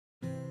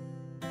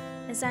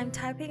As I'm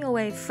typing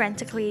away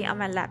frantically on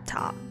my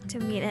laptop to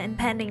meet an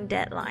impending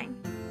deadline,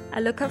 I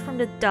look up from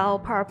the dull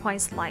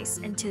PowerPoint slides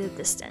into the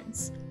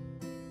distance.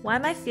 Why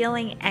am I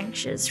feeling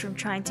anxious from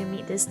trying to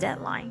meet this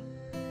deadline?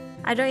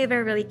 I don't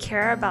even really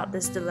care about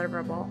this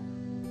deliverable.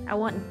 I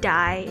won't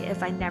die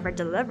if I never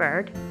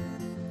delivered.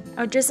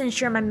 I'll just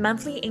ensure my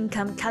monthly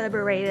income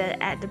calibrated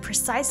at the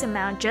precise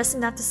amount just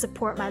enough to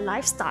support my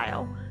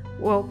lifestyle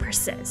will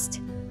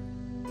persist.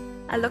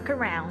 I look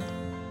around.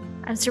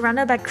 I'm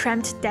surrounded by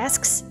cramped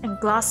desks and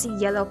glossy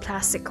yellow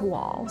plastic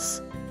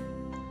walls.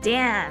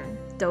 Damn,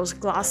 those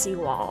glossy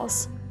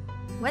walls.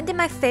 When did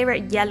my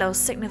favorite yellow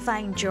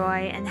signifying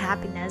joy and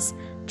happiness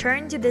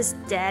turn to this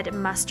dead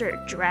mustard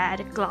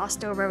dread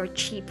glossed over with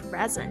cheap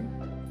resin?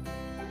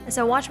 As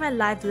I watch my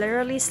life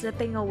literally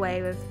slipping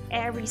away with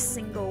every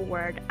single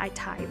word I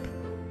type,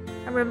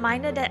 I'm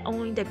reminded that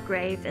only the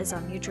grave is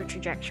our mutual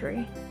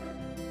trajectory.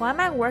 Why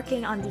am I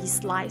working on these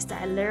slides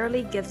that I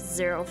literally give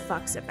zero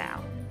fucks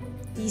about?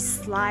 These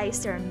slides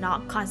that are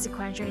not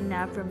consequential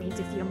enough for me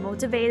to feel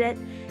motivated,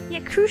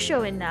 yet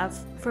crucial enough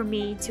for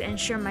me to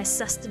ensure my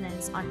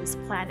sustenance on this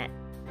planet.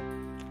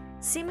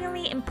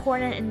 Seemingly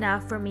important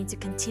enough for me to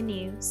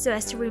continue so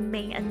as to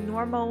remain a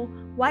normal,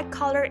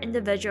 white-collar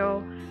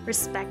individual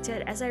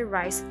respected as I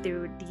rise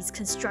through these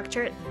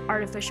constructed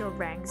artificial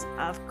ranks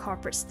of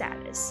corporate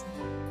status.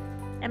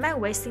 Am I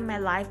wasting my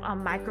life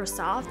on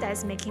Microsoft that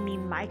is making me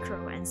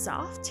micro and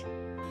soft?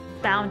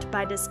 Bound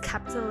by this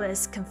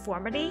capitalist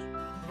conformity?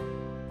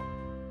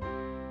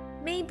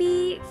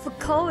 Maybe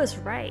Foucault is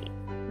right.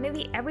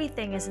 Maybe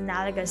everything is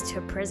analogous to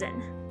a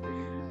prison.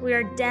 We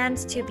are damned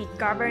to be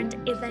governed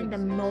even in the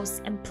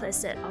most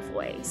implicit of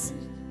ways.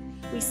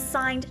 We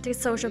signed the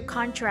social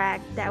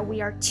contract that we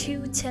are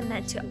too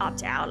timid to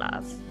opt out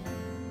of.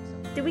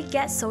 Did we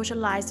get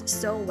socialized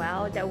so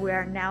well that we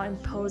are now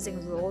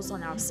imposing rules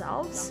on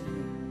ourselves?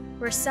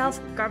 We're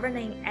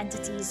self-governing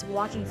entities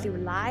walking through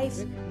life,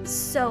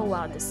 so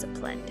well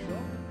disciplined.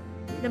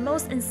 The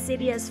most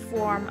insidious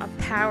form of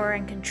power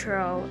and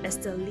control is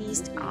the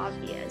least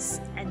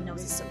obvious and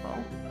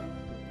noticeable.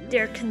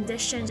 They're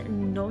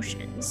conditioned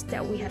notions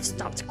that we have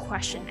stopped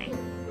questioning.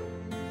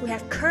 We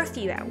have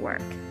curfew at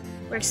work.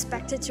 We're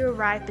expected to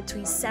arrive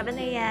between 7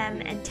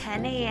 a.m. and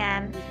 10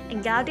 a.m.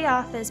 and get out of the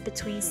office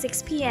between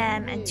 6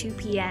 p.m. and 2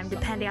 p.m.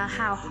 depending on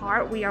how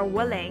hard we are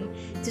willing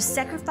to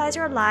sacrifice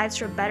our lives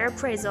for better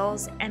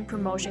appraisals and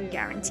promotion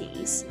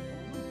guarantees.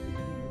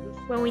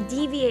 When we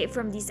deviate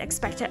from these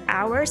expected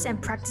hours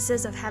and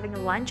practices of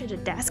having lunch at the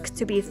desk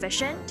to be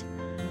efficient,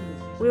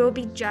 we will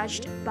be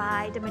judged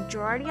by the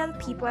majority of the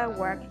people at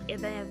work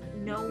even if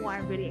no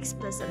one really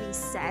explicitly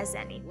says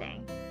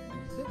anything.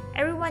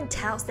 Everyone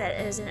touts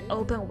that it is an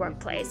open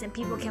workplace and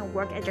people can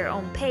work at their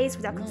own pace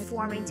without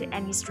conforming to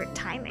any strict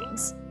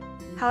timings.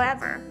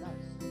 However,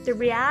 the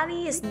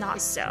reality is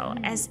not so,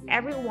 as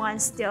everyone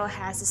still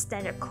has a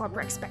standard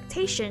corporate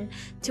expectation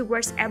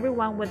towards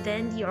everyone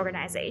within the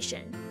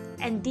organization.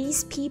 And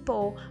these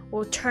people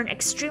will turn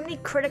extremely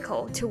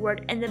critical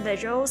toward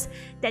individuals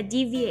that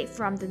deviate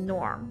from the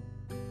norm.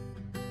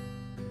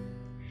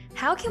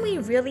 How can we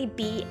really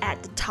be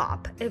at the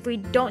top if we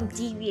don't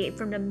deviate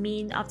from the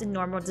mean of the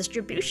normal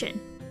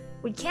distribution?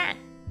 We can't.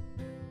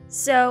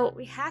 So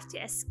we have to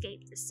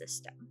escape the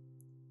system.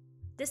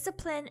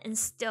 Discipline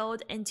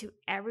instilled into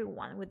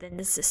everyone within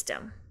the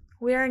system.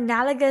 We are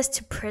analogous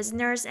to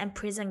prisoners and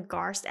prison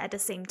guards at the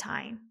same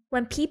time.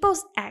 When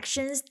people's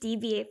actions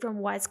deviate from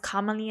what is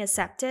commonly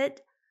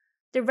accepted,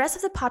 the rest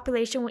of the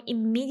population will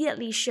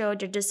immediately show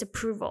their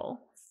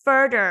disapproval,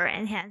 further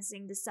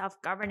enhancing the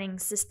self-governing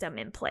system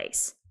in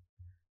place.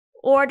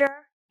 Order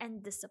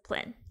and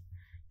discipline,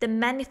 the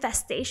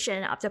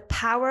manifestation of the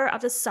power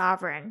of the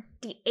sovereign,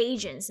 the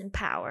agents in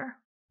power.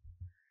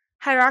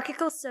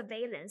 Hierarchical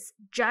surveillance,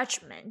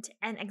 judgment,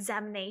 and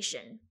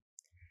examination.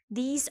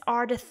 These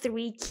are the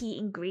three key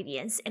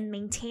ingredients in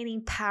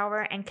maintaining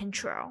power and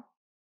control.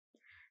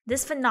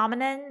 This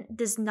phenomenon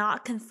does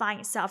not confine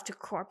itself to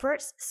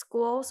corporates,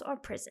 schools, or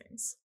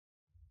prisons.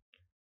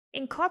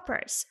 In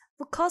corporates,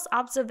 Foucault's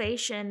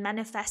observation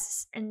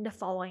manifests in the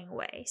following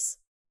ways.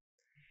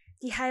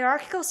 The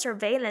hierarchical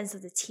surveillance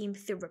of the team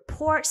through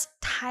reports,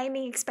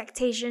 timing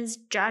expectations,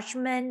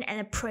 judgment,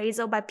 and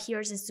appraisal by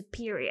peers and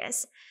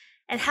superiors,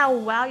 and how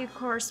well you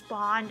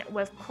correspond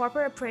with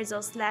corporate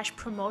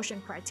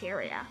appraisal/promotion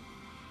criteria.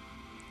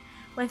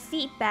 When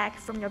feedback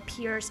from your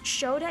peers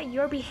show that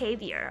your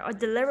behavior or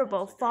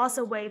deliverable falls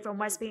away from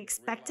what's being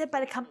expected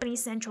by the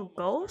company's central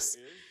goals,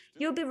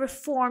 you'll be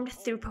reformed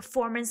through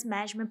performance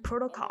management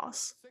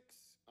protocols.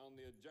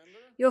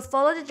 You'll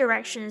follow the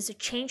directions to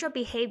change your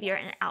behavior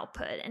and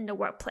output in the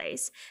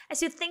workplace,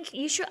 as you think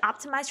you should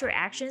optimize your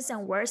actions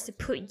and words to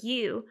put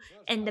you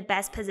in the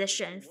best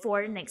position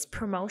for the next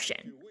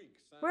promotion.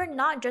 We're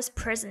not just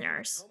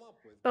prisoners,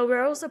 but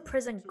we're also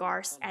prison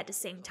guards at the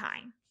same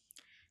time.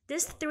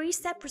 This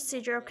three-step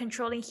procedure of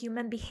controlling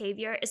human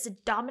behavior is the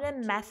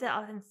dominant method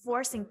of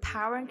enforcing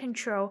power and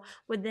control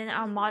within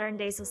our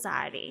modern-day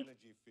society.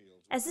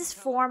 As this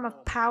form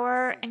of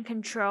power and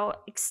control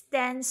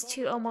extends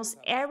to almost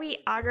every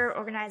other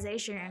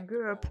organization and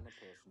group,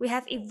 we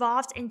have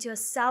evolved into a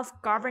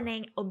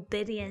self-governing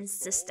obedience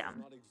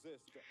system.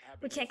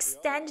 We can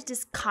extend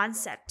this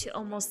concept to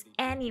almost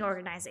any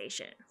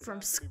organization, from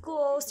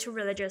schools to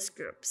religious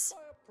groups.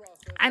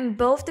 I'm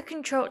both the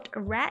controlled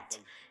rat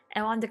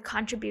and one of the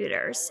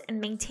contributors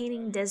in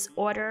maintaining this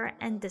order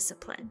and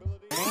discipline.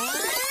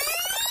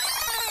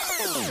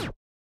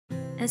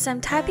 As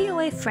I'm typing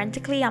away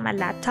frantically on my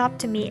laptop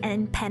to meet an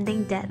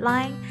impending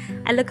deadline,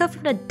 I look up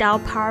from the dull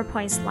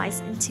PowerPoint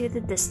slides into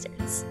the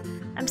distance.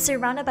 I'm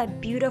surrounded by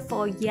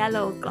beautiful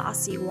yellow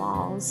glossy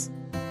walls.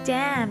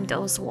 Damn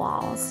those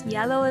walls,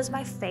 yellow is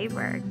my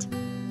favorite.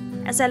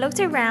 As I looked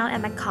around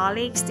at my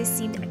colleagues, they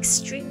seemed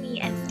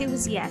extremely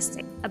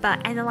enthusiastic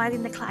about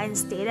analyzing the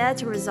client's data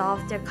to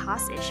resolve their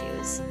cost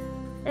issues.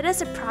 It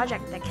is a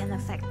project that can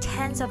affect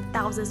tens of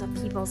thousands of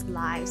people's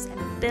lives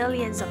and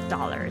billions of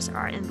dollars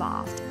are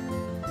involved.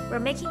 We're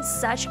making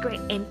such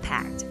great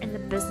impact in the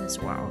business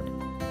world.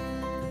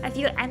 I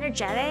feel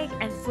energetic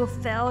and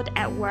fulfilled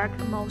at work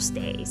most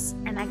days,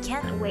 and I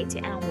can't wait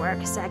to end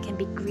work so I can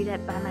be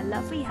greeted by my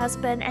lovely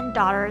husband and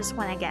daughters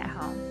when I get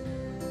home.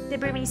 They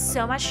bring me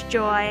so much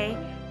joy,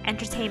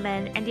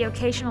 entertainment, and the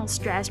occasional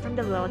stress from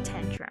the little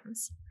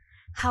tantrums.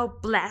 How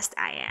blessed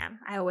I am,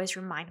 I always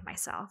remind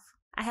myself.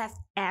 I have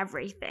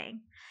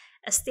everything.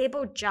 A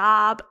stable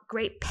job,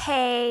 great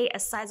pay, a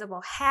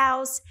sizable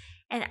house,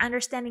 an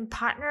understanding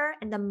partner,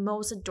 and the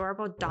most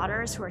adorable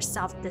daughters who are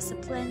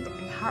self-disciplined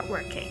and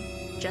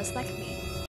hardworking, just like me.